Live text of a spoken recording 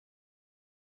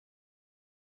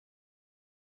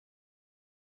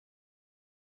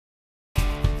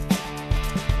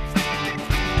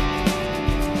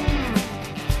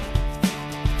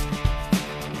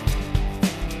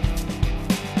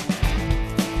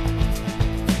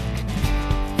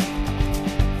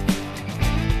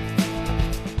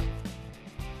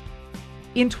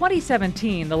In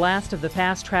 2017, the last of the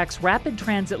FasTracks rapid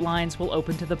transit lines will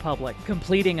open to the public,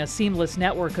 completing a seamless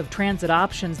network of transit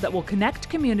options that will connect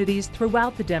communities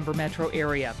throughout the Denver metro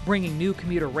area, bringing new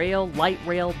commuter rail, light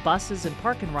rail, buses, and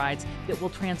park-and rides that will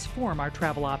transform our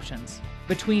travel options.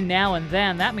 Between now and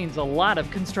then, that means a lot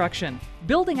of construction.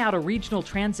 Building out a regional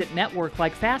transit network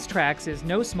like FasTracks is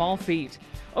no small feat.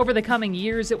 Over the coming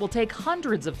years, it will take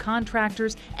hundreds of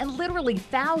contractors and literally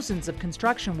thousands of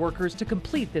construction workers to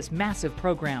complete this massive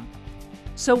program.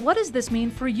 So what does this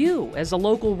mean for you as a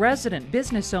local resident,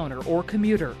 business owner, or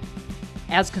commuter?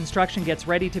 As construction gets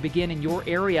ready to begin in your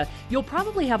area, you'll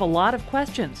probably have a lot of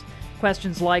questions.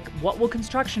 Questions like, what will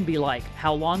construction be like?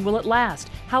 How long will it last?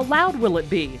 How loud will it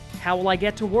be? How will I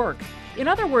get to work? In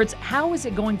other words, how is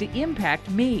it going to impact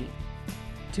me?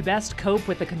 To best cope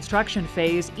with the construction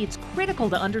phase, it's critical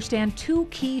to understand two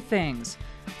key things.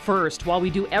 First, while we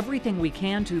do everything we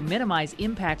can to minimize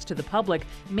impacts to the public,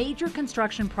 major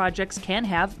construction projects can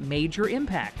have major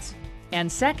impacts.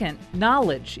 And second,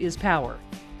 knowledge is power.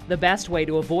 The best way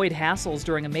to avoid hassles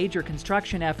during a major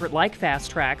construction effort like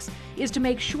FasTracks is to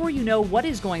make sure you know what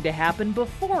is going to happen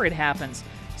before it happens,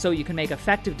 so you can make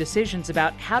effective decisions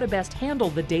about how to best handle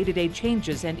the day-to-day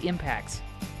changes and impacts.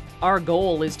 Our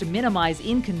goal is to minimize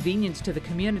inconvenience to the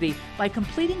community by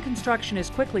completing construction as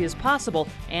quickly as possible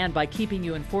and by keeping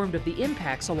you informed of the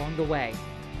impacts along the way.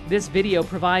 This video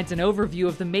provides an overview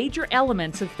of the major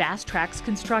elements of FasTracks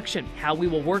construction, how we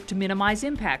will work to minimize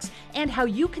impacts, and how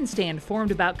you can stay informed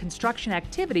about construction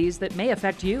activities that may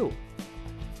affect you.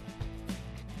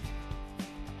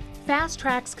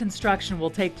 FasTracks construction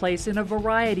will take place in a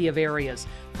variety of areas,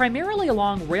 primarily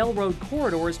along railroad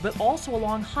corridors, but also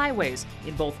along highways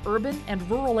in both urban and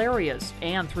rural areas,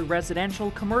 and through residential,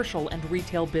 commercial, and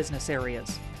retail business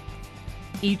areas.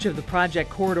 Each of the project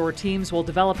corridor teams will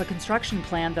develop a construction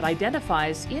plan that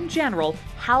identifies, in general,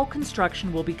 how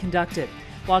construction will be conducted.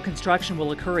 While construction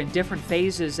will occur in different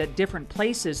phases at different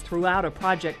places throughout a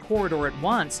project corridor at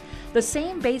once, the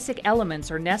same basic elements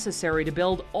are necessary to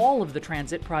build all of the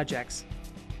transit projects.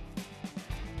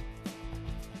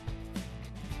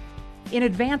 In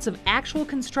advance of actual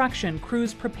construction,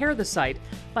 crews prepare the site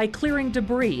by clearing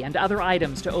debris and other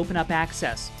items to open up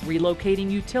access, relocating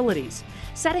utilities,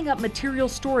 setting up material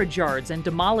storage yards, and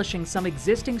demolishing some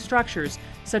existing structures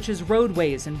such as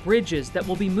roadways and bridges that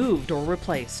will be moved or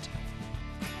replaced.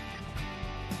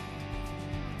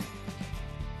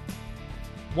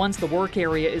 Once the work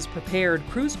area is prepared,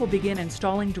 crews will begin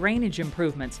installing drainage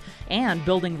improvements and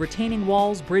building retaining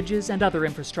walls, bridges, and other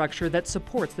infrastructure that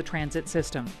supports the transit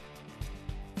system.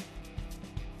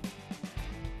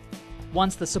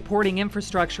 Once the supporting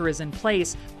infrastructure is in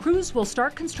place, crews will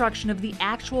start construction of the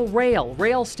actual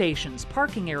rail stations,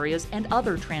 parking areas, and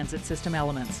other transit system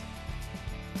elements.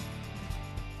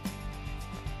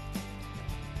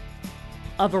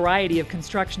 A variety of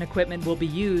construction equipment will be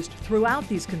used throughout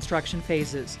these construction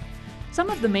phases. Some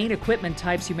of the main equipment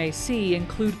types you may see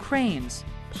include cranes,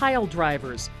 pile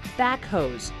drivers,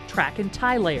 backhoes, track and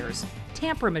tie layers,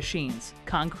 tamper machines,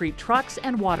 concrete trucks,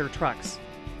 and water trucks.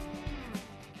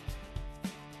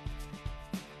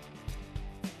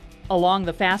 Along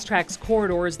the FasTracks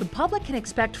corridors, the public can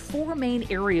expect four main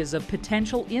areas of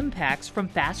potential impacts from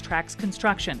FasTracks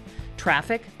construction: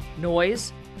 traffic,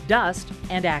 noise, dust,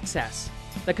 and access.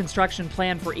 The construction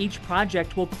plan for each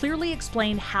project will clearly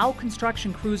explain how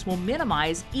construction crews will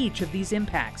minimize each of these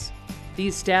impacts.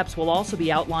 These steps will also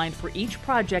be outlined for each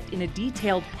project in a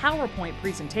detailed PowerPoint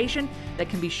presentation that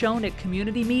can be shown at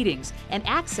community meetings and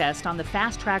accessed on the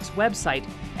FasTracks website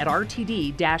at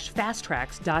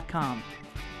rtd-fastracks.com.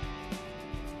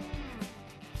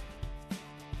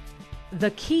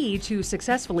 The key to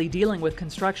successfully dealing with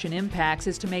construction impacts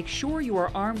is to make sure you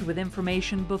are armed with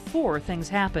information before things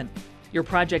happen. Your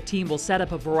project team will set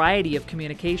up a variety of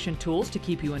communication tools to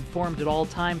keep you informed at all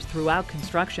times throughout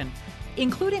construction,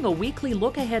 including a weekly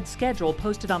look-ahead schedule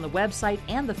posted on the website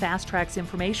and the FasTracks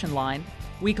information line,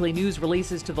 weekly news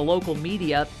releases to the local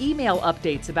media, email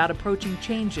updates about approaching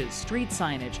changes, street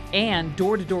signage, and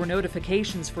door-to-door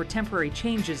notifications for temporary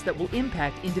changes that will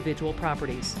impact individual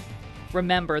properties.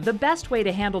 Remember, the best way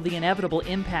to handle the inevitable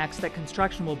impacts that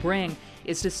construction will bring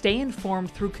is to stay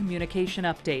informed through communication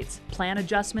updates, plan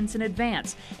adjustments in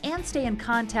advance, and stay in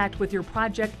contact with your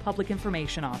project public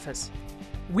information office.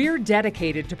 We're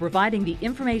dedicated to providing the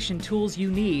information tools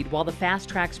you need while the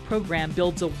FasTracks program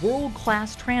builds a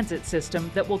world-class transit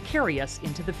system that will carry us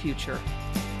into the future.